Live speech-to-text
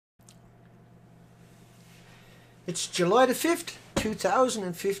It's July the 5th,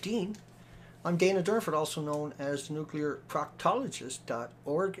 2015. I'm Dana Durnford, also known as the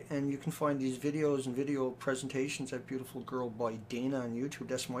nuclearproctologist.org, and you can find these videos and video presentations at Beautiful Girl by Dana on YouTube.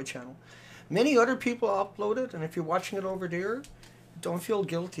 That's my channel. Many other people upload it, and if you're watching it over there, don't feel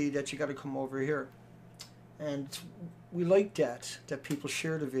guilty that you got to come over here. And we like that people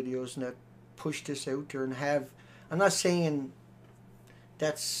share the videos and that push this out there and have. I'm not saying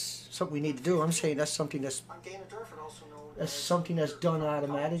that's something we need to do. I'm saying that's something that's. I'm Dana Durnford, also known that's something that's done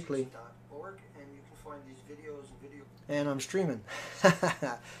automatically. And you can find these videos and video. And I'm streaming.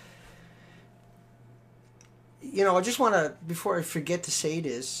 You know, I just want to, before I forget to say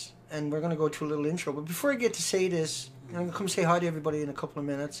this, and we're going to go to a little intro, but before I get to say this, I'm going to come say hi to everybody in a couple of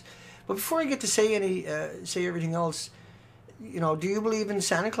minutes. But before I get to say say everything else, you know, do you believe in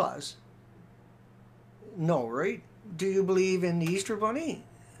Santa Claus? No, right? Do you believe in the Easter Bunny?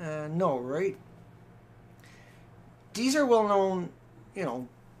 No, right? These are well known, you know,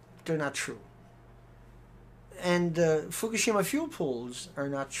 they're not true. And Fukushima fuel pools are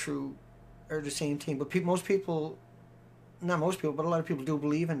not true, are the same thing. But most people, not most people, but a lot of people do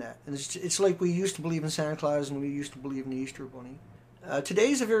believe in that. And it's like we used to believe in Santa Claus and we used to believe in the Easter Bunny.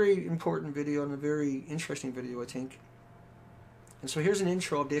 Today's a very important video and a very interesting video, I think. And so here's an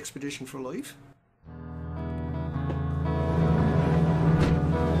intro of the Expedition for Life.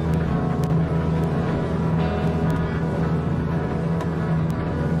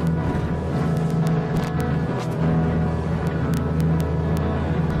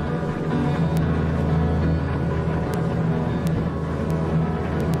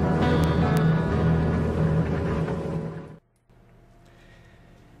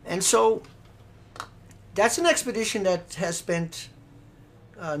 And so that's an expedition that has spent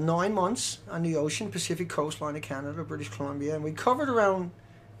 9 months on the ocean, Pacific coastline of Canada, British Columbia, and we covered around,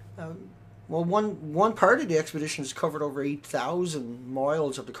 well, one part of the expedition has covered over 8,000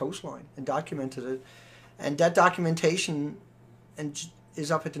 miles of the coastline and documented it. And that documentation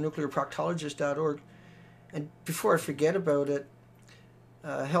is up at the nuclearproctologist.org. And before I forget about it,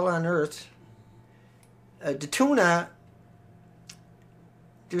 hell on earth, the tuna.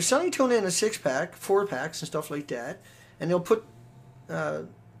 They're selling tuna in a 6-pack, 4-packs, and stuff like that. And they'll put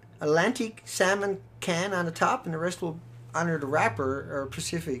Atlantic salmon can on the top, and the rest will, under the wrapper, or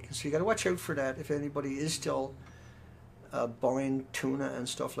Pacific. So you got to watch out for that if anybody is still buying tuna and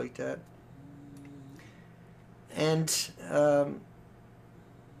stuff like that. And the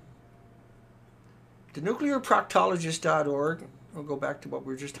nuclearproctologist.org, we'll go back to what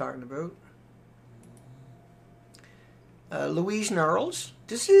we were just talking about. Louise Gnarls.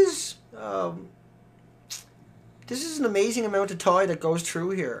 This is an amazing amount of tide that goes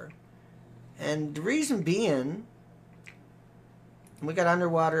through here, and the reason being, we got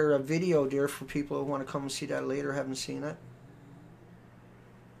underwater video there for people who want to come and see that later, haven't seen it.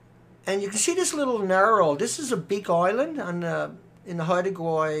 And you can see this little narrow. This is a big island on in the Haida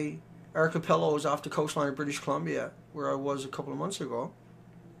archipelagos off the coastline of British Columbia, where I was a couple of months ago.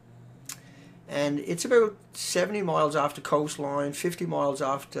 And it's about 70 miles off the coastline, 50 miles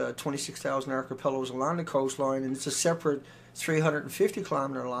off the 26,000 archipelagos along the coastline, and it's a separate 350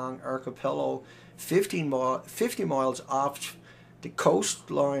 kilometer long archipelago, 50 miles off the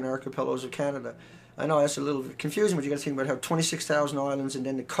coastline archipelagos of Canada. I know that's a little bit confusing, but you got to think about how 26,000 islands and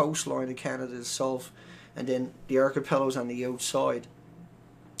then the coastline of Canada itself, and then the archipelagos on the outside.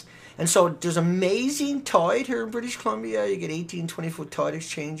 And so there's amazing tide here in British Columbia. You get 18, 20-foot tide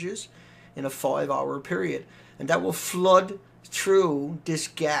exchanges in a 5-hour period, and that will flood through this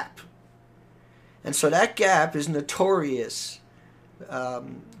gap. And so that gap is notorious.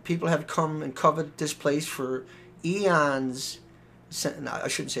 People have come and covered this place for eons. I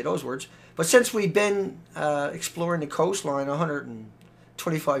shouldn't say those words, but since we've been exploring the coastline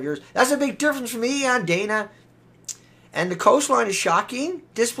 125 years, that's a big difference from eon, Dana. And the coastline is shocking.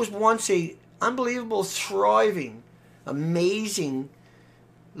 This was once a unbelievable, thriving, amazing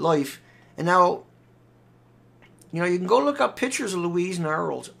life. And now, you know, you can go look up pictures of Louise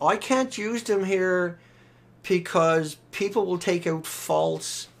Gnarls. I can't use them here because people will take out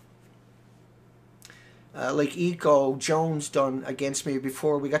false, like Eco Jones done against me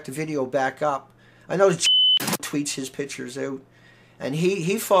before we got the video back up. I know tweets his pictures out, and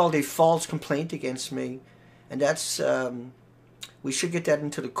he filed a false complaint against me, and that's we should get that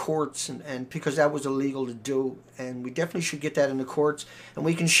into the courts, and because that was illegal to do, and we definitely should get that in the courts, and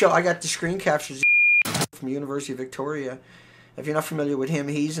we can show. I got the screen captures from the University of Victoria. If you're not familiar with him,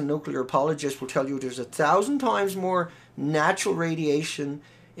 he's a nuclear apologist. Will tell you there's 1,000 times more natural radiation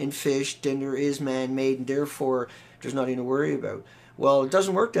in fish than there is man-made, and therefore there's nothing to worry about. Well, it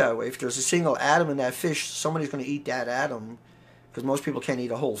doesn't work that way. If there's a single atom in that fish, somebody's going to eat that atom, because most people can't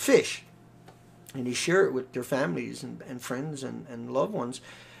eat a whole fish. And they share it with their families and friends and loved ones.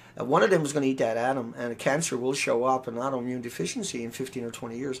 One of them is going to eat that atom, and a cancer will show up, an autoimmune deficiency in 15 or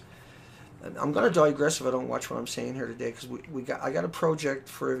 20 years. I'm going to digress if I don't watch what I'm saying here today, because I got a project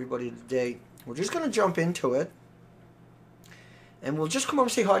for everybody today. We're just going to jump into it, and we'll just come up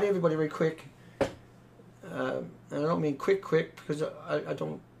and say hi to everybody right quick. And I don't mean quick, because I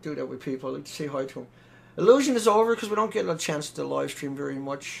don't do that with people. I like to say hi to them. Illusion is over because we don't get a chance to live stream very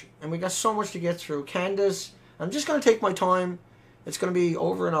much, and we got so much to get through. Candace, I'm just going to take my time. It's going to be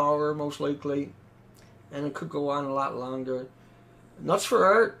over an hour most likely, and it could go on a lot longer. Nuts for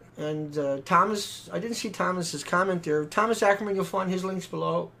Art and Thomas. I didn't see Thomas's comment there. Thomas Ackerman, you'll find his links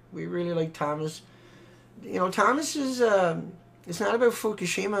below. We really like Thomas. You know, Thomas is it's not about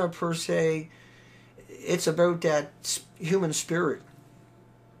Fukushima per se. It's about that human spirit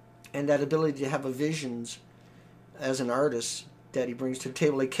and that ability to have a visions as an artist that he brings to the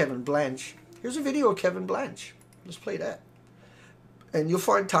table, like Kevin Blanche. Here's a video of Kevin Blanche. Let's play that. And you'll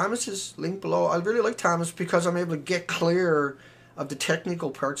find Thomas's link below. I really like Thomas because I'm able to get clear of the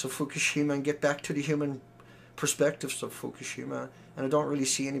technical parts of Fukushima and get back to the human perspectives of Fukushima. And I don't really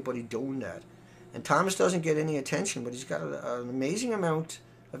see anybody doing that. And Thomas doesn't get any attention, but he's got an amazing amount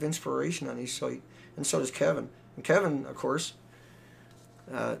of inspiration on his site. And so does Kevin. And Kevin, of course,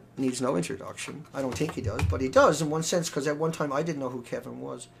 needs no introduction. I don't think he does, but he does in one sense, because at one time I didn't know who Kevin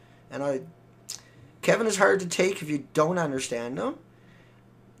was. And Kevin is hard to take if you don't understand him,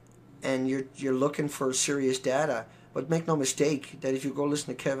 and you're looking for serious data. But make no mistake that if you go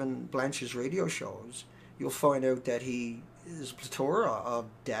listen to Kevin Blanche's radio shows, you'll find out that he is a plethora of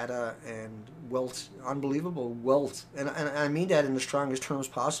data and wealth, unbelievable wealth. And I mean that in the strongest terms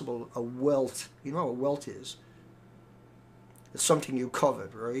possible, a wealth. You know what wealth is? It's something you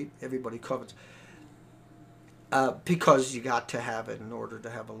covet, right? Everybody covets. Because you got to have it in order to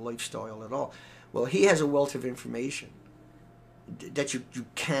have a lifestyle at all. Well, he has a wealth of information that you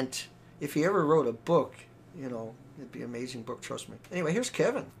can't... If he ever wrote a book, you know, it'd be an amazing book, trust me. Anyway, here's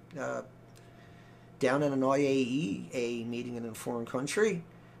Kevin. Down in an IAEA meeting in a foreign country.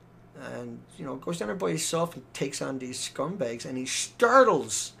 And, you know, goes down there by himself and takes on these scumbags. And he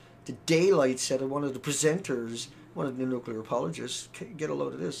startles the daylights out of one of the presenters, one of the nuclear apologists. Get a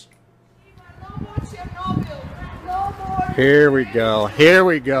load of this. Here we go. Here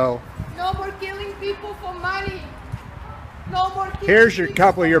we go. No more killing people for money. No more killing Here's your people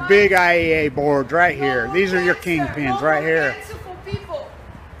couple of for your money. big IAEA boards right here. No These are your cancer. kingpins No right more here. cancer for people.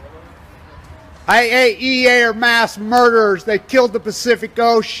 IAEA are mass murderers. They killed the Pacific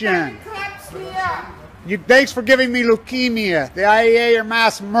Ocean. Thanks for giving me leukemia. The IAEA are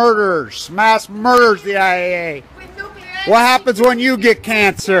mass murderers. Mass murderers, the IAEA. What happens when you get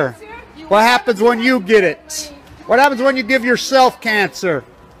cancer? What happens when you get it? What happens when you give yourself cancer?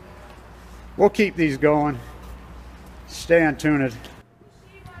 We'll keep these going. Stay tuned.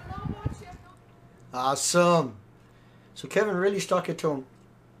 Awesome. So Kevin really stuck it to him.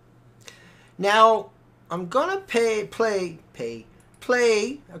 Now, I'm gonna play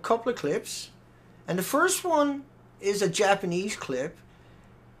a couple of clips, and the first one is a Japanese clip,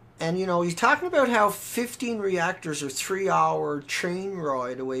 and you know he's talking about how 15 reactors are 3-hour train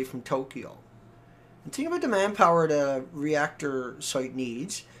ride away from Tokyo. And think about the manpower the reactor site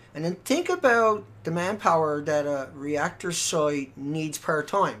needs, and then think about the manpower that a reactor site needs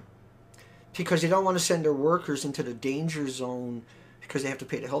part-time, because they don't want to send their workers into the danger zone because they have to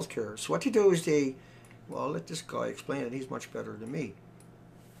pay the healthcare. So what they do is well, I'll let this guy explain it. He's much better than me.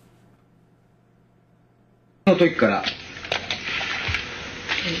 の時から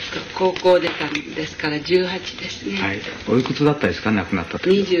高校出たんですから18ですね。はい。おいくつだったですか、亡くなった時。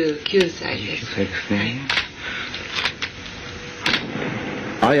29歳です。29歳ですね。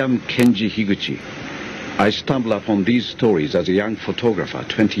I am Kenji Higuchi. I stumbled upon these stories as a young photographer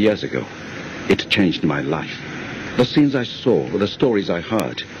 20 years ago. It changed my life. The scenes I saw, the stories I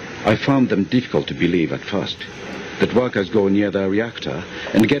heard, I found them difficult to believe at first. That workers go near the reactor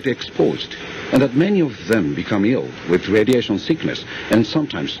and get exposed, and that many of them become ill with radiation sickness and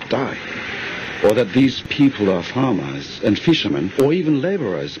sometimes die. Or that these people are farmers and fishermen, or even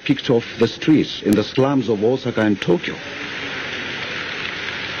laborers picked off the streets in the slums of Osaka and Tokyo.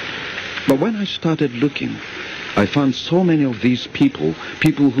 But when I started looking, I found so many of these people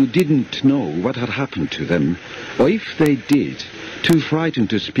who didn't know what had happened to them, or if they did, too frightened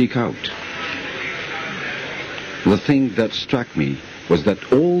to speak out. The thing that struck me was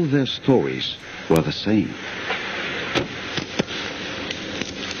that all their stories were the same.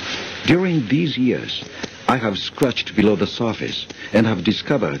 During these years, I have scratched below the surface and have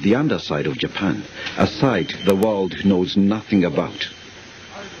discovered the underside of Japan, a side the world knows nothing about.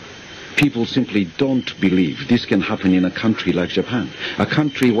 People simply don't believe this can happen in a country like Japan, a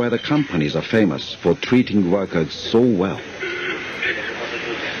country where the companies are famous for treating workers so well.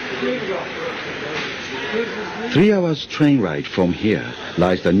 3 hours train ride from here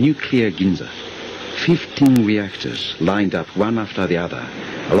lies the nuclear Ginza. 15 reactors lined up one after the other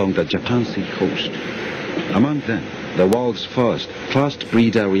along the Japan Sea coast. Among them, the world's first fast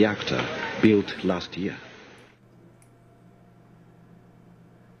breeder reactor built last year.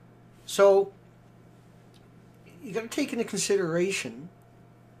 So, you got to take into consideration,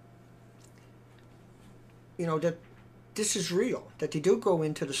 you know, that this is real, that they do go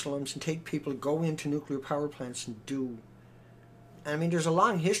into the slums and take people, go into nuclear power plants and do. I mean, there's a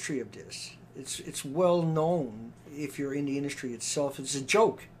long history of this. It's well known if you're in the industry itself. It's a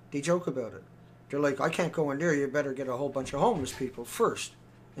joke. They joke about it. They're like, I can't go in there, you better get a whole bunch of homeless people first.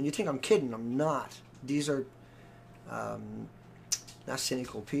 And you think I'm kidding, I'm not. These are not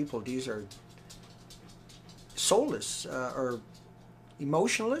cynical people, these are soulless or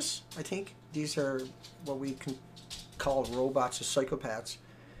emotionless, I think. These are what we can call robots or psychopaths,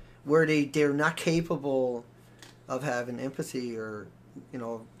 where they're not capable of having empathy, or, you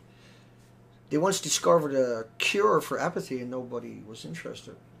know, they once discovered a cure for apathy and nobody was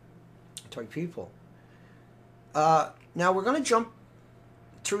interested, type people. Now we're going to jump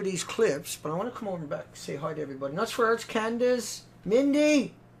through these clips, but I want to come over and back say hi to everybody. Nuts for Arts, Candace,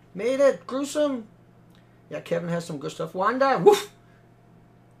 Mindy, made it, Gruesome. Yeah, Kevin has some good stuff. Wanda, woof.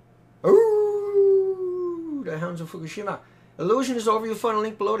 Ooh, the Hounds of Fukushima. Illusion is over. You'll find a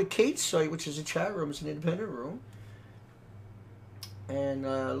link below to Kate's site, which is a chat room. It's an independent room. And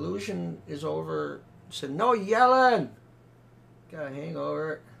Illusion is over. Said, no yelling. Got a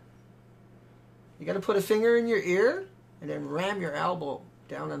hangover. You got to put a finger in your ear and then ram your elbow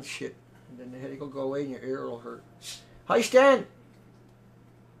down on shit. And then the headache will go away and your ear will hurt. Hi, Stan.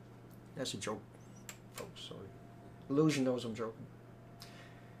 That's a joke, folks. Sorry. Illusion knows I'm joking.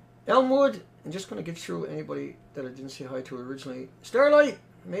 Elmwood. I'm just going to get through anybody that I didn't say hi to originally. Starlight.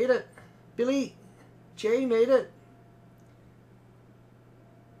 Made it. Billy J made it.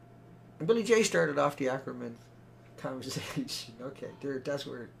 And Billy J started off the Ackerman conversation. Okay, that's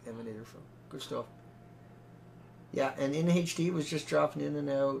where it emanated from. Good stuff. Yeah, and NHD was just dropping in and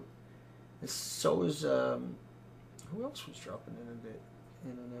out. And so was, who else was dropping in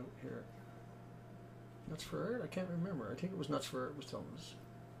and out here? Nuts for Art? I can't remember. I think it was Nuts for Art was telling us.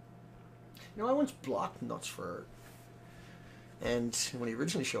 You know, I once blocked Nuts for Art. And when he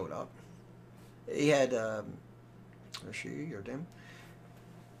originally showed up, he had, or she, or them,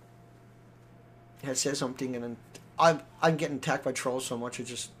 had said something, and then I'm getting attacked by trolls so much, I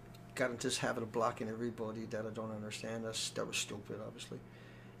just got into this habit of blocking everybody that I don't understand. That was stupid, obviously.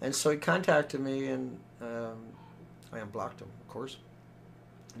 And so he contacted me, and I unblocked him, of course.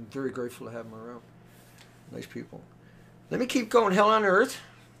 I'm very grateful to have him around. Nice people. Let me keep going. Hell on Earth.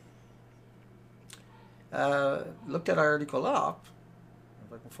 Looked that article up.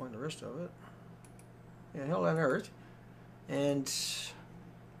 If I can find the rest of it. Yeah, Hell on Earth. And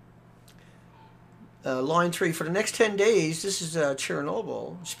line 3, for the next 10 days, this is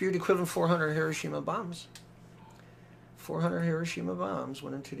Chernobyl, spewed equivalent 400 Hiroshima bombs. 400 Hiroshima bombs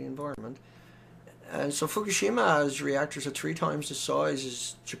went into the environment. And so Fukushima's reactors are 3 times the size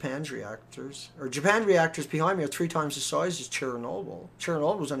as Japan's reactors. Or Japan reactors behind me are 3 times the size as Chernobyl.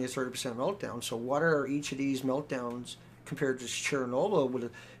 Chernobyl was only a 30% meltdown. So what are each of these meltdowns compared to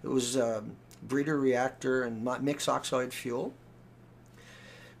Chernobyl? It was breeder reactor and mixed oxide fuel.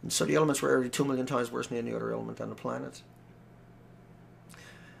 And so the elements were every 2 million times worse than any other element on the planet.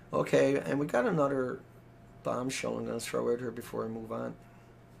 Okay, and we got another bombshell I'm going to throw out here before I move on.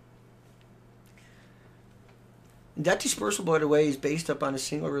 That dispersal, by the way, is based up on a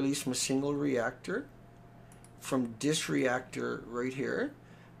single release from a single reactor, from this reactor right here.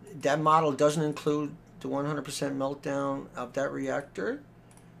 That model doesn't include the 100% meltdown of that reactor,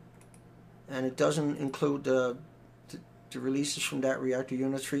 and it doesn't include the releases from that reactor,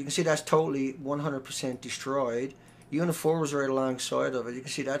 Unit 3. You can see that's totally 100% destroyed. Unit 4 was right alongside of it. You can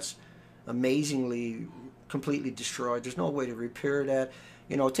see that's amazingly completely destroyed. There's no way to repair that.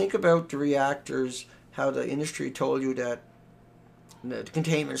 You know, think about the reactors, how the industry told you that the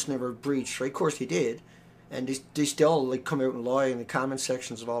containment's never breached, right? Of course they did. And they still like come out and lie in the comment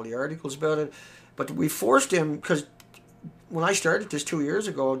sections of all the articles about it. But we forced them, because when I started this 2 years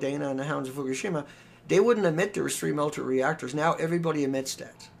ago, Dana and the Hounds of Fukushima, they wouldn't admit there was 3 melted reactors. Now everybody admits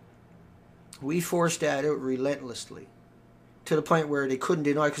that. We forced that out relentlessly. to the point where they couldn't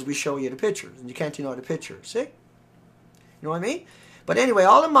deny because we show you the pictures, and you can't deny the pictures. See? You know what I mean? But anyway,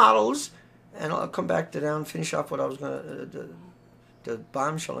 all the models, and I'll come back to that and finish off what I was going to, the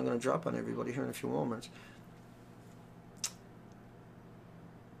bombshell I'm going to drop on everybody here in a few moments.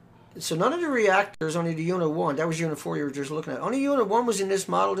 So none of the reactors, only the Unit 1, that was Unit 4 you were just looking at. Only Unit 1 was in this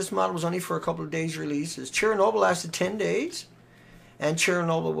model. This model was only for a couple of days releases. Chernobyl lasted 10 days, and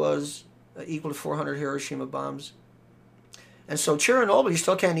Chernobyl was equal to 400 Hiroshima bombs. And so Chernobyl, you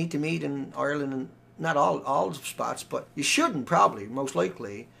still can't eat the meat in Ireland, and not all spots, but you shouldn't probably, most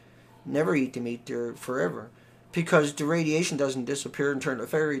likely, never eat the meat there forever, because the radiation doesn't disappear and turn to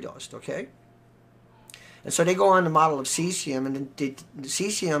fairy dust, okay? And so they go on the model of cesium, and the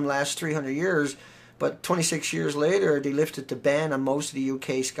cesium lasts 300 years, but 26 years later they lifted the ban on most of the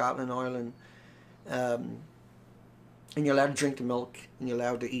UK, Scotland, Ireland, and you're allowed to drink the milk, and you're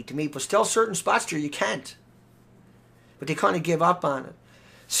allowed to eat the meat, but still certain spots there you can't. But they kind of give up on it.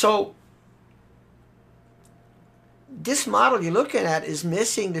 So this model you're looking at is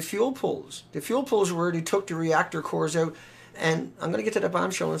missing the fuel pools. The fuel pools were where they took the reactor cores out, and I'm going to get to that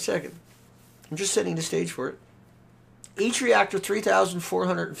bombshell in a second. I'm just setting the stage for it. Each reactor,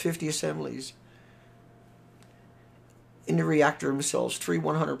 3,450 assemblies in the reactor themselves, 100%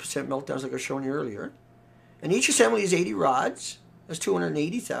 meltdowns like I was showing you earlier. And each assembly is 80 rods. That's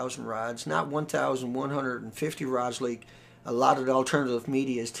 280,000 rods, not 1,150 rods like a lot of the alternative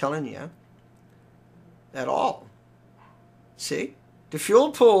media is telling you at all. See? The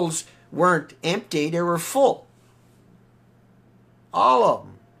fuel pools weren't empty, they were full. All of them.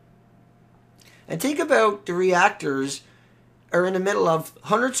 And think about the reactors are in the middle of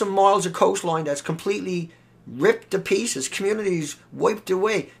hundreds of miles of coastline that's completely ripped to pieces. Communities wiped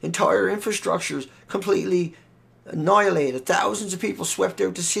away. Entire infrastructures completely annihilated. Thousands of people swept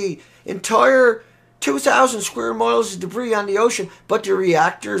out to sea. Entire 2,000 square miles of debris on the ocean. But the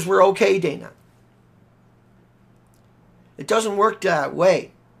reactors were okay, Dana. It doesn't work that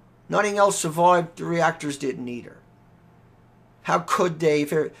way. Nothing else survived. The reactors didn't either. How could they?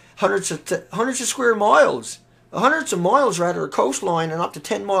 If hundreds of square miles, hundreds of miles rather, a coastline, and up to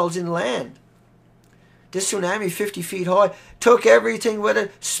 10 miles inland. This tsunami, 50 feet high, took everything with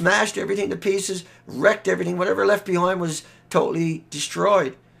it, smashed everything to pieces, wrecked everything. Whatever left behind was totally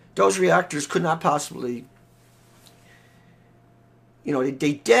destroyed. Those reactors could not possibly, you know,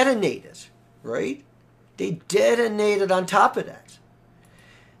 they detonated, right? They detonated on top of that.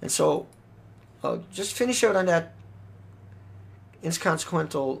 And so, I'll just finish out on that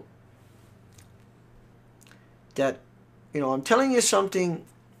inconsequential, that, you know, I'm telling you something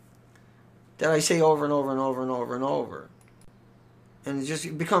that I say over and over and over and over and over. And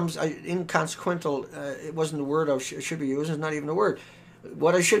it becomes inconsequential. It wasn't the word I should be using. It's not even a word.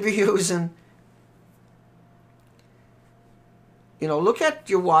 What I should be using, you know, look at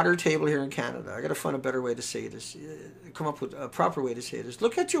your water table here in Canada. I got to find a better way to say this. Come up with a proper way to say this.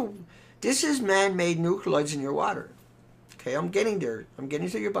 Look at this is man-made nuclides in your water. Okay, I'm getting there. I'm getting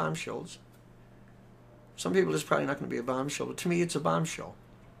to your bombshells. Some people, it's probably not going to be a bombshell, but to me, it's a bombshell.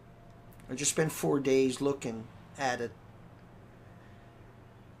 I just spent 4 days looking at it.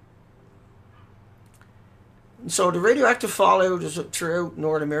 And so the radioactive fallout is throughout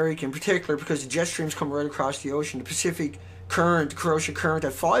North America in particular, because the jet streams come right across the ocean. The Pacific current, the corrosion current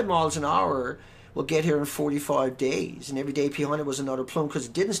at 5 miles an hour will get here in 45 days. And every day behind it was another plume, because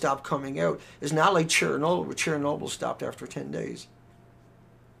it didn't stop coming out. It's not like Chernobyl, where Chernobyl stopped after 10 days.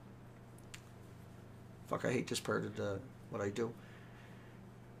 Fuck, I hate this part of what I do.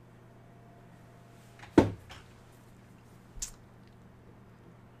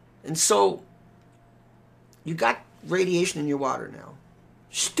 And so, you got radiation in your water now.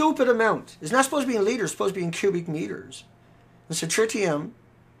 Stupid amount. It's not supposed to be in liters, it's supposed to be in cubic meters. And so tritium,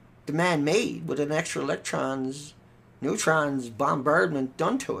 the man-made, with an extra electrons, neutrons bombardment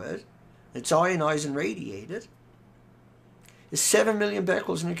done to it, it's ionized and radiated, is 7 million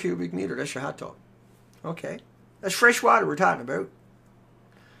becquerels in a cubic meter. That's your hot dog. Okay. That's fresh water we're talking about.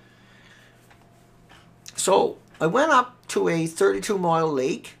 So I went up to a 32-mile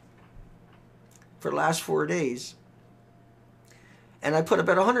lake for the last 4 days, and I put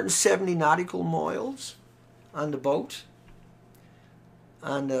about 170 nautical miles on the boat,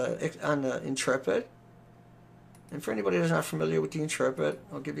 on the Intrepid. And for anybody who's not familiar with the Intrepid,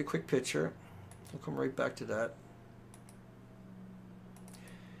 I'll give you a quick picture. I'll come right back to that.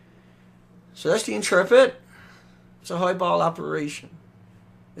 So that's the Intrepid. It's a highball operation.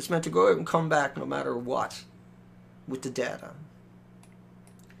 It's meant to go out and come back no matter what with the data.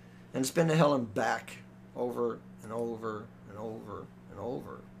 And it's been to hell and back over and over and over and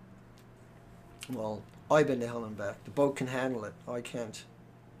over. Well, I've been to hell and back. The boat can handle it. I can't.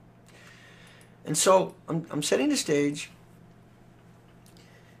 And so I'm setting the stage.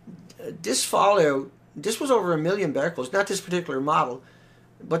 This fallout, this was over 1 million becquerels, not this particular model,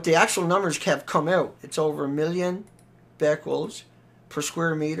 but the actual numbers have come out. It's over 1 million becquerels per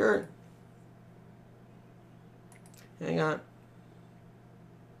square meter. Hang on.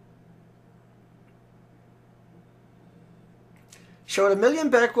 Showed 1 million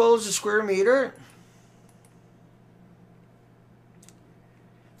becquerels a square meter.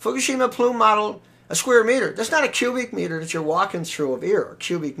 Fukushima plume model, a square meter. That's not a cubic meter that you're walking through of air, a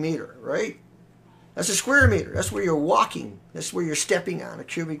cubic meter, right? That's a square meter. That's where you're walking. That's where you're stepping on, a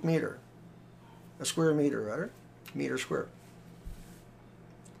cubic meter. A square meter, rather. Meter square.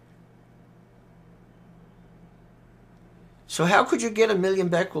 So how could you get 1 million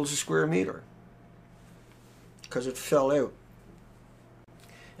becquerels a square meter? Because it fell out.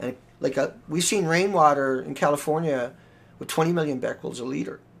 And like we've seen rainwater in California with 20 million becquerels a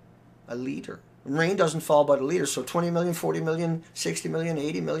liter. A liter. And rain doesn't fall by the liter, so 20 million, 40 million, 60 million,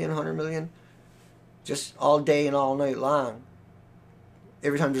 80 million, 100 million, just all day and all night long.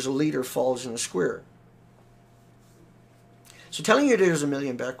 Every time there's a liter falls in a square. So telling you there's 1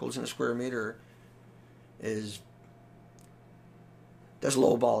 million becquerels in a square meter that's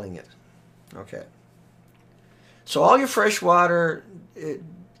lowballing it. Okay. So all your fresh water,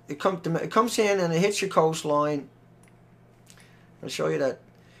 it comes in and it hits your coastline. I'll show you that.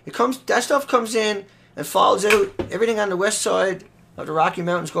 That stuff comes in and falls out. Everything on the west side of the Rocky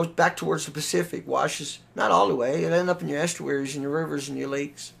Mountains goes back towards the Pacific, washes, not all the way. It ends up in your estuaries and your rivers and your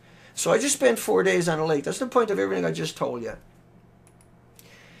lakes. So I just spent 4 days on the lake. That's the point of everything I just told you.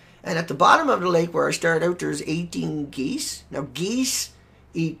 And at the bottom of the lake where I started out, there's 18 geese. Now, geese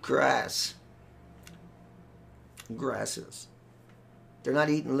eat grass. Grasses. They're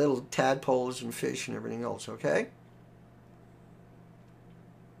not eating little tadpoles and fish and everything else, okay?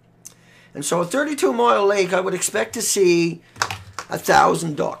 And so a 32-mile lake, I would expect to see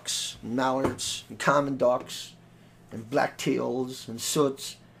 1,000 ducks, and mallards, and common ducks, and black teals, and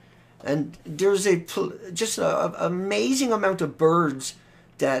soots. And there's just an amazing amount of birds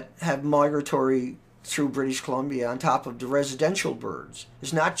that have migratory through British Columbia on top of the residential birds.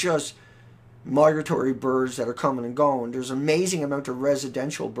 It's not just migratory birds that are coming and going. There's an amazing amount of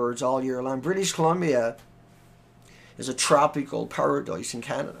residential birds all year long. British Columbia is a tropical paradise in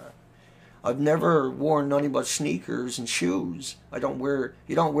Canada. I've never worn nothing but sneakers and shoes. You don't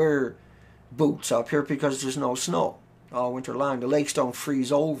wear boots up here because there's no snow all winter long. The lakes don't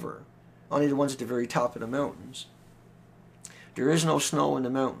freeze over. Only the ones at the very top of the mountains. There is no snow in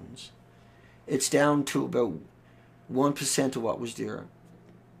the mountains. It's down to about 1% of what was there.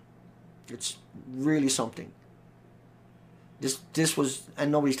 It's really something. This was,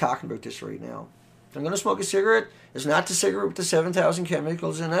 and nobody's talking about this right now. If I'm going to smoke a cigarette, it's not the cigarette with the 7,000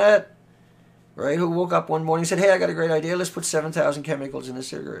 chemicals in it. Right? Who woke up one morning and said, hey, I got a great idea, let's put 7,000 chemicals in a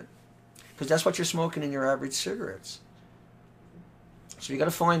cigarette. Because that's what you're smoking in your average cigarettes. So you got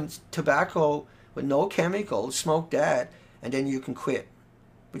to find tobacco with no chemicals, smoke that, and then you can quit.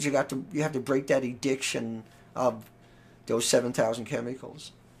 But you have to break that addiction of those 7,000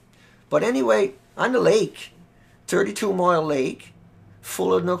 chemicals. But anyway, on the lake, 32-mile lake,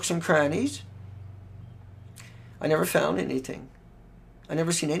 full of nooks and crannies, I never found anything. I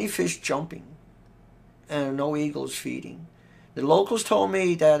never seen any fish jumping, and no eagles feeding. The locals told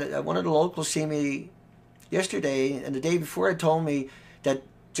me that, one of the locals seen me yesterday, and the day before had told me that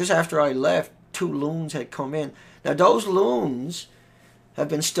just after I left, 2 loons had come in. Now those loons have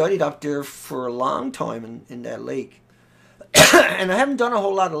been studied up there for a long time in that lake. And I haven't done a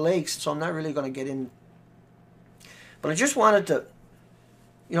whole lot of lakes, so I'm not really going to get in. But I just wanted to,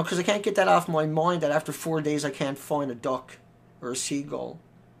 because I can't get that off my mind that after 4 days I can't find a duck or a seagull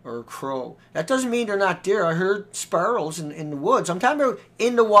or a crow. That doesn't mean they're not there. I heard sparrows in the woods. I'm talking about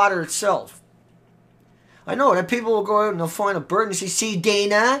in the water itself. I know that people will go out and they'll find a bird and say, see,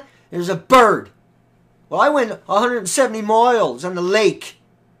 Dana, there's a bird. Well, I went 170 miles on the lake.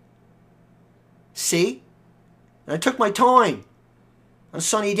 See? And I took my time on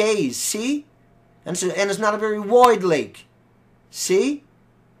sunny days. See? And it's not a very wide lake. See?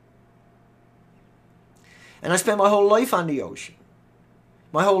 And I spent my whole life on the ocean.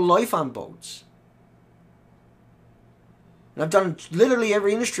 My whole life on boats. And I've done literally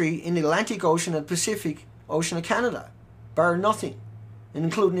every industry in the Atlantic Ocean and Pacific Ocean of Canada. Bar nothing.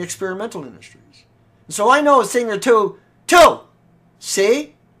 Including the experimental industries. And so I know a thing or two.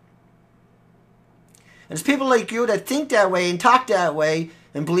 See? And it's people like you that think that way and talk that way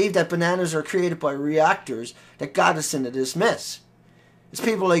and believe that bananas are created by reactors that got us into this mess. It's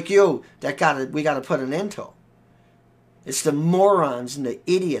people like you that we gotta put an end to. It's the morons and the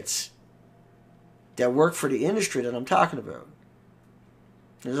idiots that work for the industry that I'm talking about.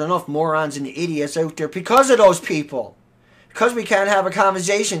 There's enough morons and idiots out there because of those people. Because we can't have a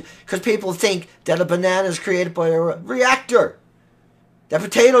conversation. Because people think that a banana is created by a reactor. That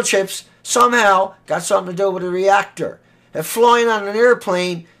potato chips somehow got something to do with a reactor. That flying on an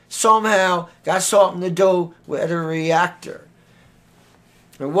airplane somehow got something to do with a reactor.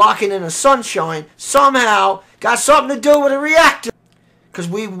 And walking in the sunshine somehow got something to do with a reactor. Because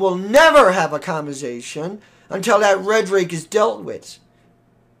we will never have a conversation until that rhetoric is dealt with.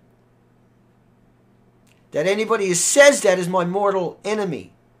 That anybody who says that is my mortal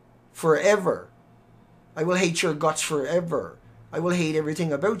enemy forever. I will hate your guts forever. I will hate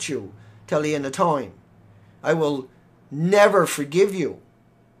everything about you till the end of time. I will never forgive you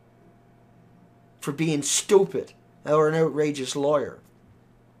for being stupid or an outrageous liar.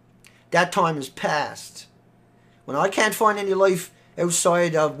 That time is past. When I can't find any life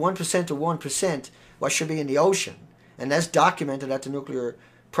outside of 1% to 1%, what should be in the ocean, and that's documented at the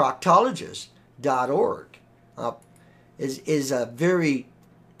nuclearproctologist.org, is a very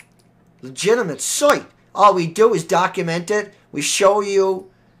legitimate site. All we do is document it. We show you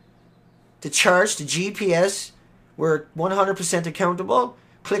the charts, the GPS. We're 100% accountable.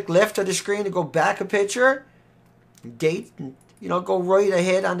 Click left of the screen to go back a picture. Date, and, go right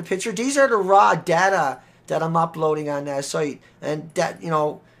ahead on the picture. These are the raw data that I'm uploading on that site. And that,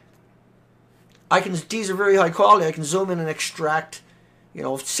 these are very high quality. I can zoom in and extract,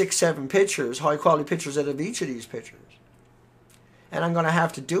 6, 7 pictures, high quality pictures out of each of these pictures. And I'm going to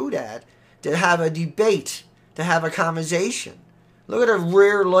have to do that to have a debate, to have a conversation. Look at a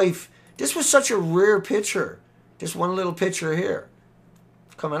rare life. This was such a rare picture. Just one little picture here.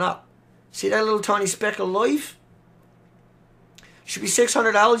 Coming up. See that little tiny speck of life? Should be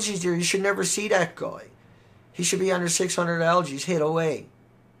 600 algae there. You should never see that guy. He should be under 600 algae hid away.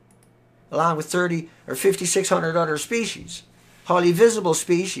 Along with 30 or 5,600 other species. Highly visible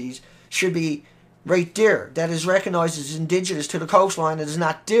species should be right there. That is recognized as indigenous to the coastline that is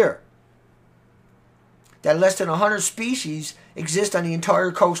not there. That less than 100 species exist on the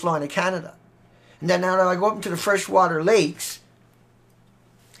entire coastline of Canada. And then now that I go up into the freshwater lakes,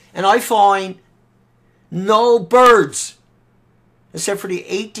 and I find no birds, except for the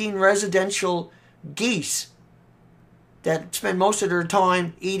 18 residential geese that spend most of their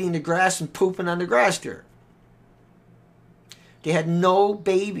time eating the grass and pooping on the grass there. They had no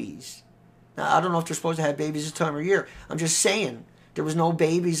babies. Now, I don't know if they're supposed to have babies this time of year. I'm just saying there was no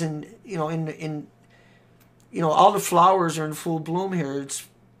babies in all the flowers are in full bloom here. It's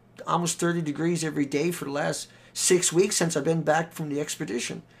almost 30 degrees every day for the last 6 weeks since I've been back from the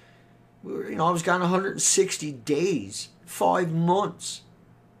expedition. I was gone 160 days, 5 months.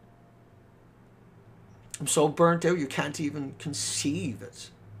 I'm so burnt out you can't even conceive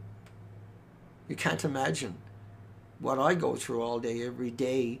it. You can't imagine what I go through all day, every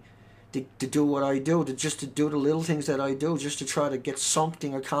day, to do what I do, to do the little things that I do, just to try to get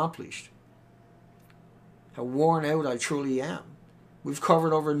something accomplished. How worn out I truly am. We've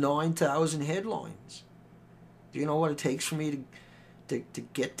covered over 9,000 headlines. Do you know what it takes for me to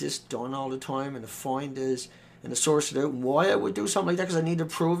get this done all the time and to find this and to source it out and why I would do something like that? Because I need to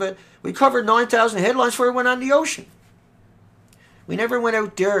prove it. We covered 9,000 headlines before we went on the ocean. We never went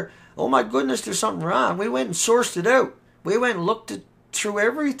out there, oh my goodness, there's something wrong. We went and sourced it out. We went and looked through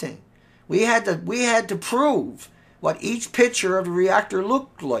everything. We had to prove what each picture of the reactor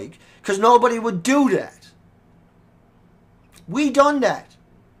looked like because nobody would do that. We done that.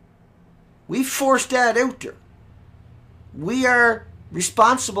 We forced that out there. We are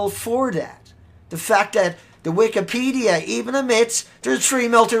responsible for that. The fact that the Wikipedia even admits there's 3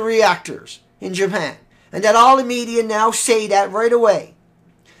 melted reactors in Japan. And that all the media now say that right away.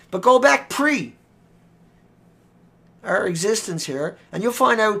 But go back pre our existence here, and you'll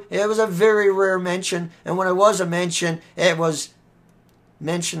find out it was a very rare mention. And when it was a mention, it was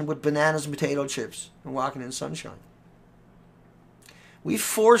mentioned with bananas and potato chips and walking in sunshine. We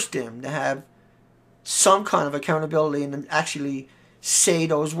forced them to have some kind of accountability and actually say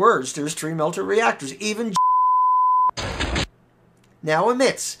those words. There's 3 melted reactors. Even now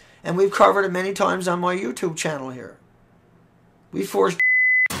admits, and we've covered it many times on my YouTube channel here. We forced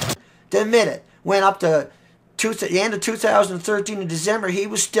to admit it. Went up to the end of 2013 in December, he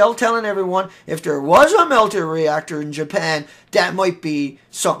was still telling everyone if there was a melted reactor in Japan, that might be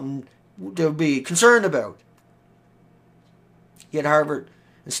something to be concerned about. Yet Harvard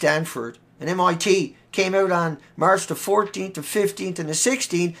and Stanford and MIT came out on March the 14th, the 15th, and the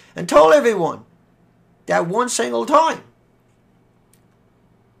 16th and told everyone that one single time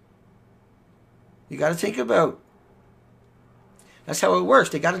You got to think about. That's how it works.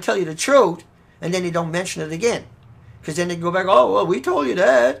 They got to tell you the truth, and then they don't mention it again. Because then they go back, oh, well, we told you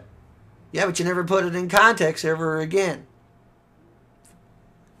that. Yeah, but you never put it in context ever again.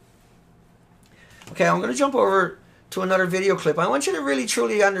 Okay, I'm going to jump over to another video clip. I want you to really,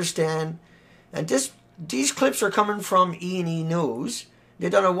 truly understand. And these clips are coming from E&E News.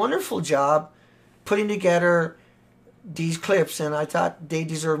 They've done a wonderful job putting together these clips, and I thought they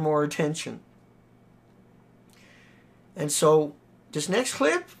deserve more attention. And so, this next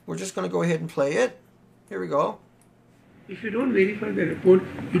clip, we're just going to go ahead and play it. Here we go. If you don't verify the report,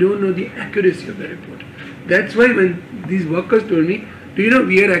 you don't know the accuracy of the report. That's why when these workers told me, do you know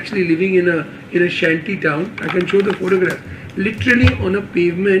we are actually living in a shanty town? I can show the photograph. Literally on a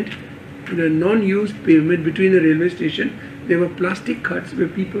pavement, a non-used pavement between the railway station, there were plastic huts where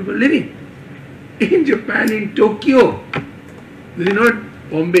people were living. In Japan, in Tokyo. This is not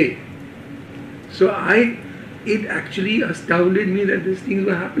Bombay. So it actually astounded me that these things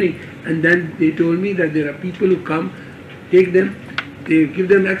were happening. And then they told me that there are people who come, take them, they give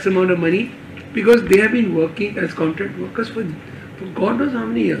them X amount of money because they have been working as contract workers for God knows how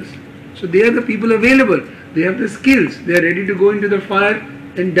many years. So they are the people available. They have the skills. They are ready to go into the fire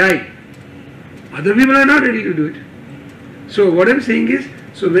and die. Other people are not ready to do it. So what I'm saying is,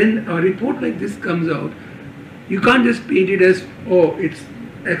 so when a report like this comes out, you can't just paint it as, oh, it's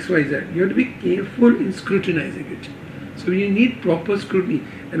XYZ. You have to be careful in scrutinizing it. So you need proper scrutiny.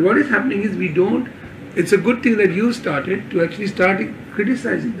 And what is happening is it's a good thing that you started to actually start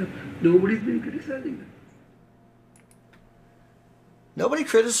criticizing them. Nobody's been criticizing them. Nobody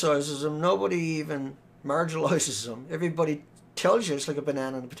criticizes them. Nobody even marginalizes them. Everybody tells you it's like a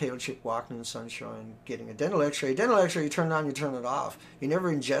banana and a potato chip walking in the sunshine, getting a dental x-ray. Dental x-ray, you turn it on, you turn it off. You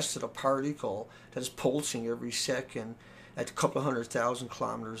never ingested a particle that's pulsing every second at a couple of 100,000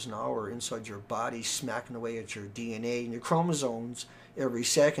 kilometers an hour inside your body, smacking away at your DNA and your chromosomes every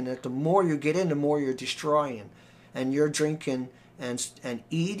second. That the more you get in, the more you're destroying. And you're drinking and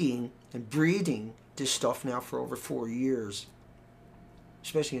eating and breathing this stuff now for over 4 years,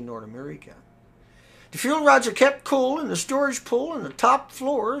 especially in North America. The fuel rods are kept cool in the storage pool on the top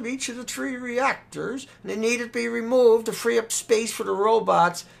floor of each of the 3 reactors, and they needed to be removed to free up space for the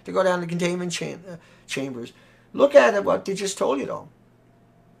robots to go down the containment chambers. Look at it, what they just told you, though.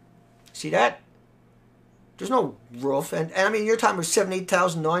 See that? There's no roof, and I mean, you're talking about 7,000,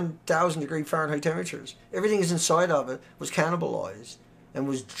 8,000, 9,000 degree Fahrenheit temperatures. Everything is inside of it was cannibalized and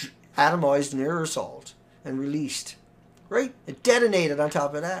was atomized in aerosol and released. Right? It detonated on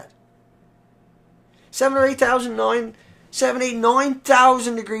top of that. 9,000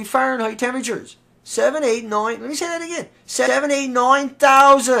 degree Fahrenheit temperatures. 7, 8, 9. Let me say that again. 7, 8,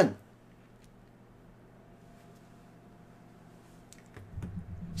 9,000.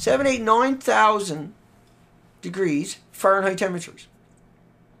 7, 8, 9,000 degrees Fahrenheit temperatures.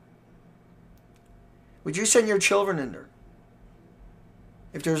 Would you send your children in there?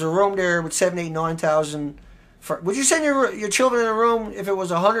 If there's a room there with 7, 8, 9,000, would you send your children in a room if it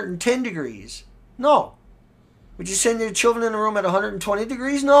was 110 degrees? No. Would you send your children in a room at 120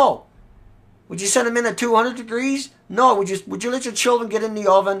 degrees? No. Would you send them in at 200 degrees? No. Would you let your children get in the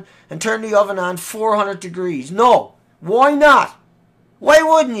oven and turn the oven on 400 degrees? No. Why not? Why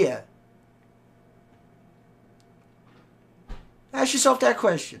wouldn't you? Ask yourself that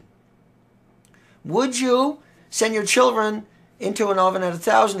question. Would you send your children into an oven at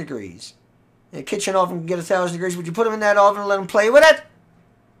 1,000 degrees? In a kitchen oven can get 1,000 degrees. Would you put them in that oven and let them play with it?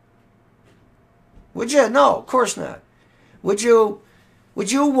 Would you? No, of course not. Would you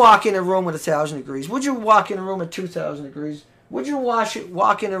walk in a room at 1,000 degrees? Would you walk in a room at 2,000 degrees? Would you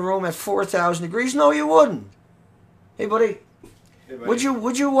walk in a room at 4,000 degrees? No, you wouldn't. Hey, buddy. Hey, buddy.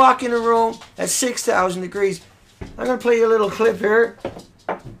 Would you walk in a room at 6,000 degrees? I'm going to play you a little clip here.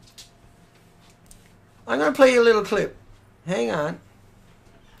 I'm going to play you a little clip. Hang on.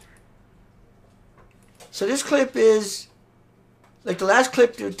 So this clip is, like the last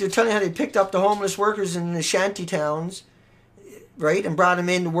clip, they're telling you how they picked up the homeless workers in the shanty towns, right, and brought them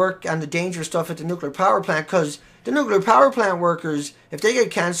in to work on the dangerous stuff at the nuclear power plant, because the nuclear power plant workers, if they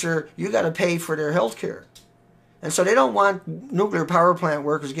get cancer, you got to pay for their health care. And so they don't want nuclear power plant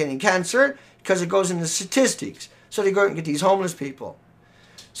workers getting cancer because it goes into statistics. So they go and get these homeless people.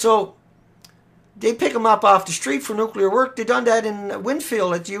 So they pick them up off the street for nuclear work. They done that in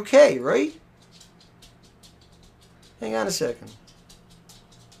Winfield at the UK, right? Hang on a second.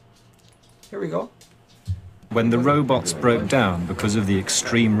 Here we go. When the robots broke down because of the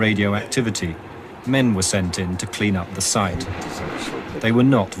extreme radioactivity, men were sent in to clean up the site. They were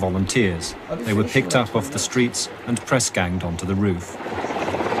not volunteers. They were picked up off the streets and press-ganged onto the roof.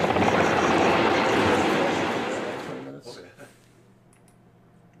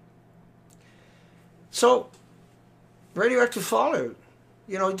 So, radioactive fallout.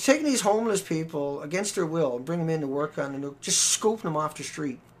 You know, taking these homeless people against their will and bring them in to work on the nuke, just scooping them off the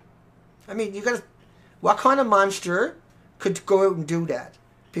street. I mean, you got to... What kind of monster could go out and do that?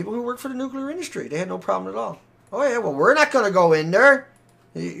 People who work for the nuclear industry, they had no problem at all. Oh yeah, well, we're not going to go in there.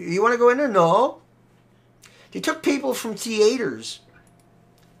 You want to go in there? No. They took people from theaters,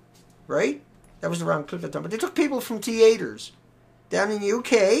 right? That was the wrong clip that time. But they took people from theaters down in the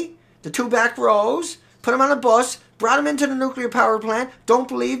UK, the 2 back rows, put them on a bus, brought them into the nuclear power plant. Don't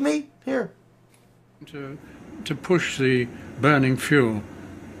believe me? Here. To push the burning fuel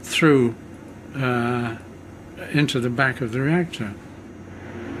through into the back of the reactor.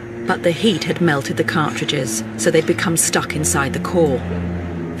 But the heat had melted the cartridges, so they'd become stuck inside the core.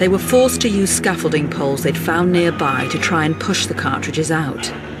 They were forced to use scaffolding poles they'd found nearby to try and push the cartridges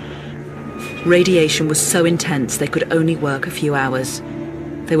out. Radiation was so intense they could only work a few hours.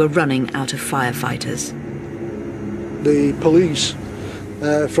 They were running out of firefighters. The police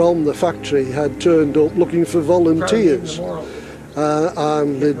from the factory had turned up looking for volunteers.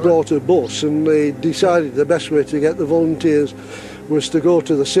 And they brought a bus, and they decided the best way to get the volunteers was to go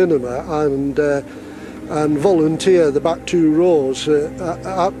to the cinema and volunteer the back 2 rows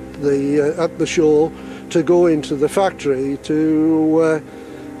at the show to go into the factory to,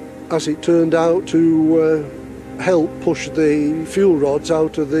 as it turned out, to help push the fuel rods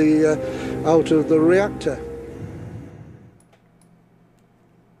out of the reactor.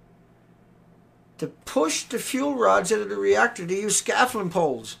 To push the fuel rods out of the reactor, they use scaffolding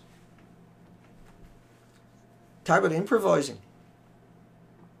poles. Talk about improvising.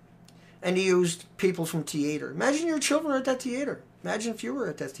 And they used people from theatre. Imagine your children are at that theatre. Imagine if you were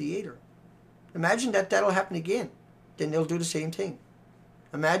at that theatre. Imagine that that'll happen again. Then they'll do the same thing.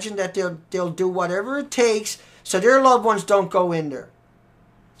 Imagine that they'll do whatever it takes so their loved ones don't go in there.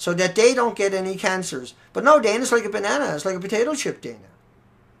 So that they don't get any cancers. But no, Dana, it's like a banana. It's like a potato chip, Dana.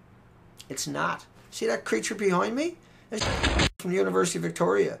 It's not. See that creature behind me? It's from the University of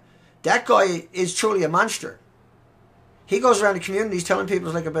Victoria. That guy is truly a monster. He goes around the communities telling people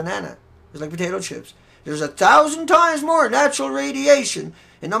it's like a banana. It's like potato chips. There's 1,000 times more natural radiation,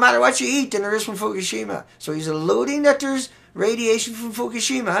 and no matter what you eat, than there is from Fukushima. So he's alluding that there's radiation from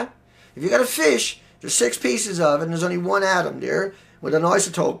Fukushima. If you got a fish, there's 6 pieces of it, and there's only 1 atom there with an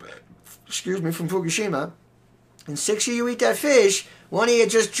isotope, from Fukushima. And 6 of you eat that fish, 1 of you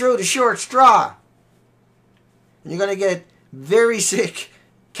just drew the short straw. And you're going to get very sick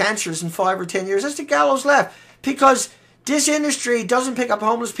cancers in 5 or 10 years. That's the gallows left. Because this industry doesn't pick up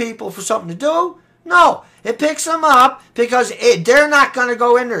homeless people for something to do. No, it picks them up because they're not going to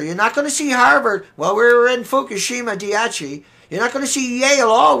go in there. You're not going to see Harvard. Well, we were in Fukushima Daiichi. You're not going to see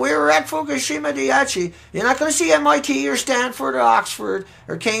Yale. Oh, we were at Fukushima Daiichi. You're not going to see MIT or Stanford or Oxford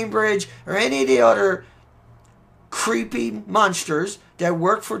or Cambridge or any of the other creepy monsters that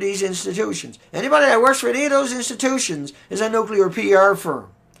work for these institutions. Anybody that works for any of those institutions is a nuclear PR firm.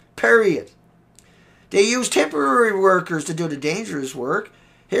 Period. They use temporary workers to do the dangerous work.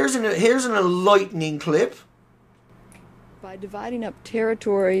 Here's an enlightening clip. By dividing up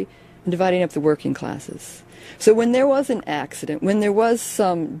territory and dividing up the working classes. So when there was an accident, when there was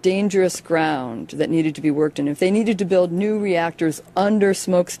some dangerous ground that needed to be worked in, if they needed to build new reactors under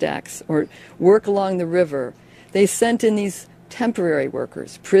smokestacks or work along the river, they sent in these temporary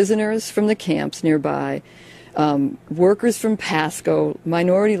workers, prisoners from the camps nearby, workers from Pasco,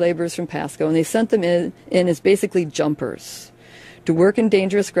 minority laborers from Pasco, and they sent them in as basically jumpers to work in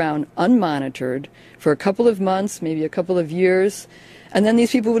dangerous ground unmonitored for a couple of months, maybe a couple of years, and then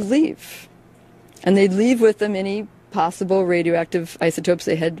these people would leave. And they'd leave with them any possible radioactive isotopes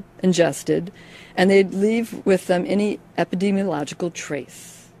they had ingested, and they'd leave with them any epidemiological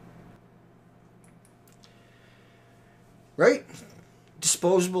trace. Right?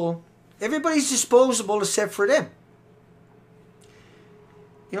 Disposable. Everybody's disposable except for them.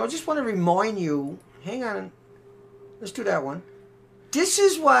 You know, I just want to remind you, hang on, let's do that one. This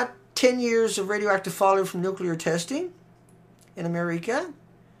is what 10 years of radioactive fallout from nuclear testing in America.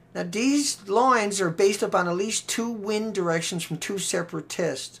 Now these lines are based upon at least 2 wind directions from 2 separate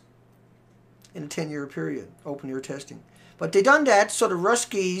tests in a 10-year period, open-year testing. But they done that so the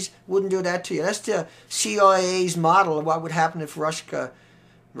Ruskies wouldn't do that to you. That's the CIA's model of what would happen if Russia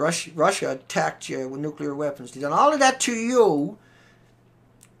attacked you with nuclear weapons. They done all of that to you,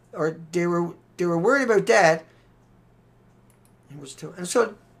 or they were worried about that. And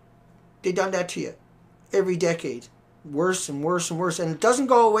so they done that to you every decade. Worse and worse and worse. And it doesn't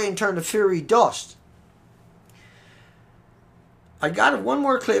go away and turn to fiery dust. I got one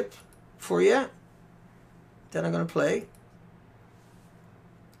more clip for you that I'm going to play.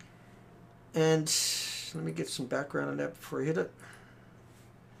 And So let me get some background on that before I hit it.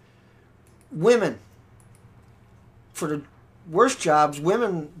 Women. For the worst jobs,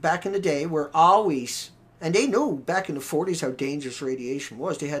 women back in the day were always, and they knew back in the 40s how dangerous radiation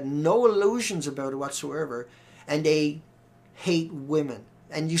was. They had no illusions about it whatsoever, and they hate women.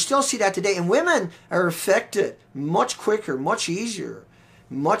 And you still see that today. And women are affected much quicker, much easier,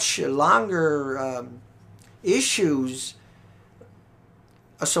 much longer issues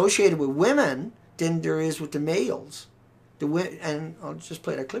associated with women than there is with the males. And I'll just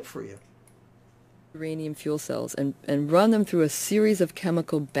play that clip for you. Uranium fuel cells and run them through a series of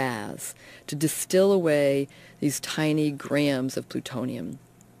chemical baths to distill away these tiny grams of plutonium.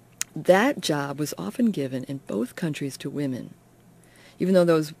 That job was often given in both countries to women, even though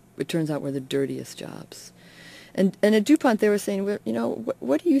those, it turns out, were the dirtiest jobs. And at DuPont they were saying, well, you know,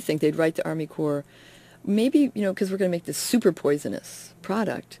 what do you think? They'd write to Army Corps, maybe, you know, because we're going to make this super poisonous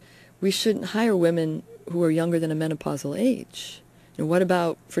product, we shouldn't hire women who are younger than a menopausal age. And what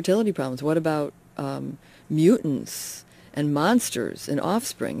about fertility problems? What about mutants and monsters and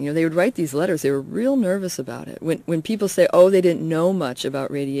offspring? You know, they would write these letters. They were real nervous about it. When people say, oh, they didn't know much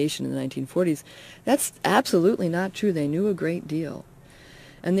about radiation in the 1940s, that's absolutely not true. They knew a great deal,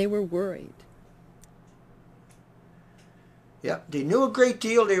 and they were worried. Yeah, they knew a great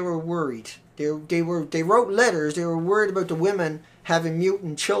deal. They were worried. They wrote letters. They were worried about the women having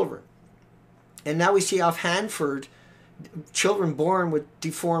mutant children. And now we see off Hanford, children born with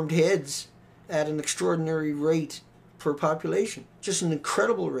deformed heads at an extraordinary rate per population. Just an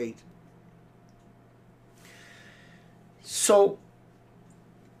incredible rate. So,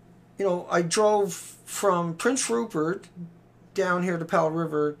 you know, I drove from Prince Rupert down here to Powell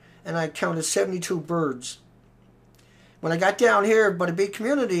River, and I counted 72 birds. When I got down here by the big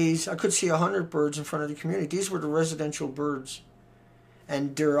communities, I could see 100 birds in front of the community. These were the residential birds.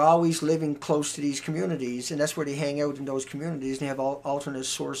 And they're always living close to these communities, and that's where they hang out in those communities, and they have alternate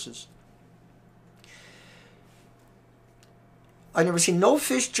sources. I never seen no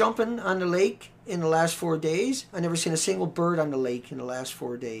fish jumping on the lake in the last 4 days. I never seen a single bird on the lake in the last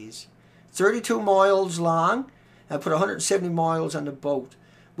 4 days. 32 miles long. I put 170 miles on the boat.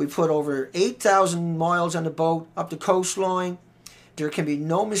 We put over 8,000 miles on the boat up the coastline. There can be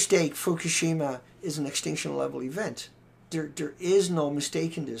no mistake. Fukushima is an extinction level event. There is no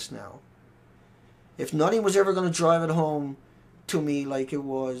mistake in this now. If nothing was ever going to drive it home to me like it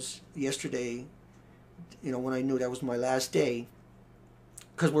was yesterday, you know, when I knew that was my last day,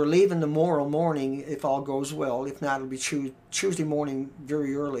 because we're leaving tomorrow morning if all goes well. If not, it'll be Tuesday morning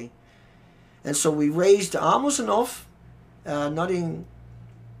very early. And so we raised almost enough. Nothing,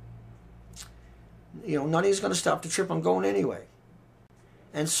 you know, nothing's going to stop the trip. I'm going anyway.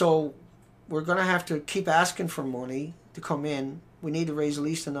 And so we're going to have to keep asking for money to come in. We need to raise at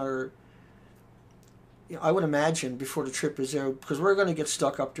least another, you know, I would imagine, before the trip is there, because we're going to get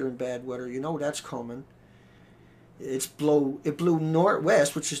stuck up there in bad weather. You know that's coming. It blew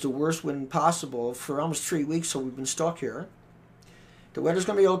northwest, which is the worst wind possible, for almost 3 weeks, so we've been stuck here. The weather's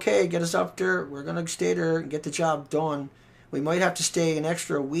going to be okay. Get us up there. We're going to stay there and get the job done. We might have to stay an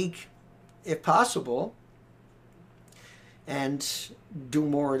extra week, if possible, and do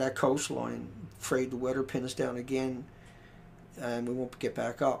more of that coastline. Afraid the weather pin us down again, and we won't get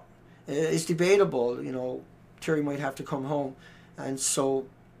back up. It's debatable, you know. Terry might have to come home, and so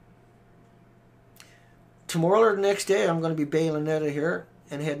tomorrow or the next day I'm going to be bailing out of here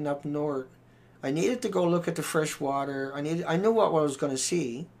and heading up north. I needed to go look at the fresh water. I knew what I was going to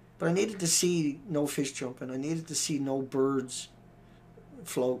see, but I needed to see no fish jumping. I needed to see no birds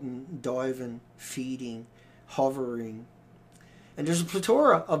floating, diving, feeding, hovering. And there's a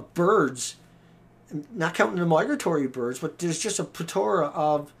plethora of birds, not counting the migratory birds, but there's just a plethora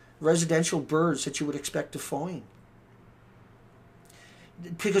of residential birds that you would expect to find.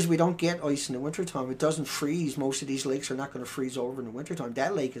 Because we don't get ice in the wintertime. It doesn't freeze. Most of these lakes are not going to freeze over in the wintertime.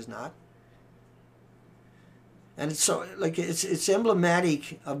 That lake is not. And it's so, like, it's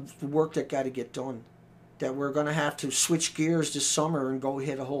emblematic of the work that got to get done. That we're going to have to switch gears this summer and go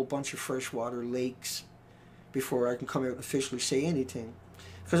hit a whole bunch of freshwater lakes before I can come out and officially say anything.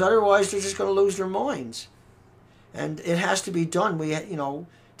 Because otherwise they're just going to lose their minds. And it has to be done. We, you know,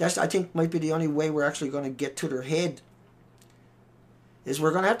 that's, I think, might be the only way we're actually going to get to their head. Is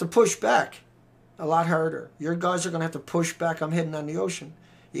we're going to have to push back a lot harder. Your guys are going to have to push back. I'm heading on the ocean.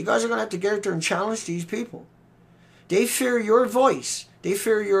 You guys are going to have to get out there and challenge these people. They fear your voice. They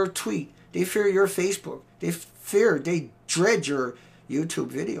fear your tweet. They fear your Facebook. They dread your YouTube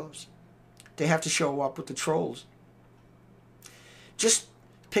videos. They have to show up with the trolls. Just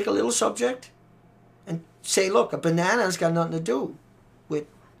pick a little subject and say, look, a banana's got nothing to do with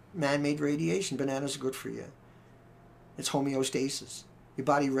man-made radiation. Bananas are good for you. It's homeostasis. Your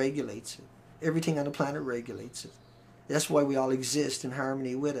body regulates it. Everything on the planet regulates it. That's why we all exist in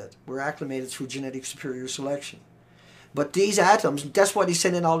harmony with it. We're acclimated through genetic superior selection. But these atoms, that's why they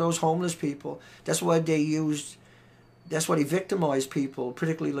sent in all those homeless people. That's why they victimized people,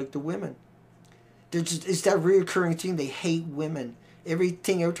 particularly like the women. It's that reoccurring thing. They hate women.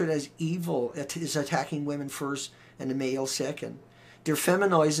 Everything out there that's evil is attacking women first and the male second. They're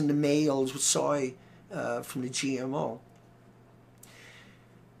feminizing the males with soy from the GMO.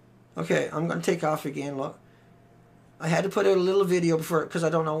 Okay, I'm going to take off again. Look, I had to put out a little video before because I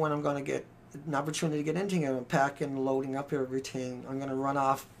don't know when I'm going to get an opportunity to get anything. I'm packing, loading up everything. I'm going to run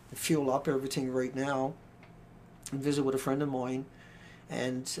off and fuel up everything right now and visit with a friend of mine.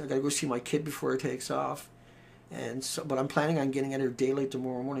 And I got to go see my kid before it takes off. And so, but I'm planning on getting out of daylight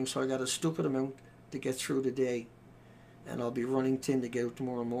tomorrow morning, so I got a stupid amount to get through today. And I'll be running tin to get out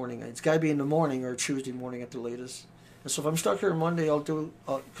tomorrow morning. It's got to be in the morning or Tuesday morning at the latest. And so if I'm stuck here Monday, I'll do,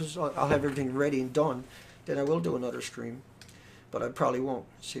 because I'll have everything ready and done, then I will do another stream. But I probably won't,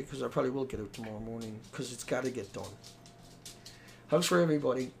 see, because I probably will get out tomorrow morning, because it's got to get done. Hugs for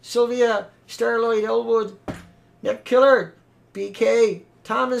everybody. Sylvia, Starlight, Elwood, Nip Killer, BK,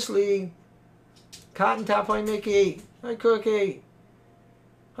 Thomas Lee, Cotton Top, hi Mickey, hi Cookie,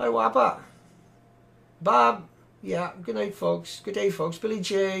 hi Wappa, Bob, yeah, good night folks, good day folks, Billy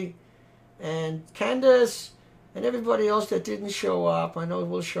J, and Candace, and everybody else that didn't show up, I know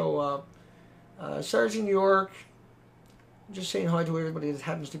will show up, Sergeant York, I'm just saying hi to everybody that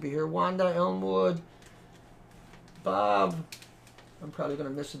happens to be here, Wanda, Elmwood, Bob, I'm probably going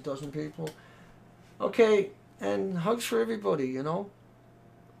to miss a dozen people, okay, and hugs for everybody, you know.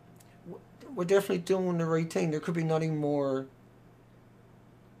 We're definitely doing the right thing. There could be nothing more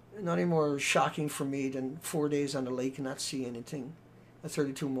shocking for me than 4 days on the lake and not see anything. A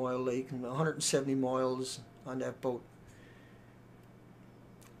 32-mile lake and 170 miles on that boat.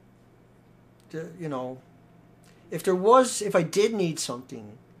 You know, if I did need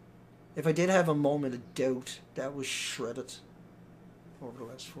something, if I did have a moment of doubt, that was shredded over the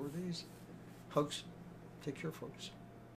last 4 days. Hugs. Take care, folks.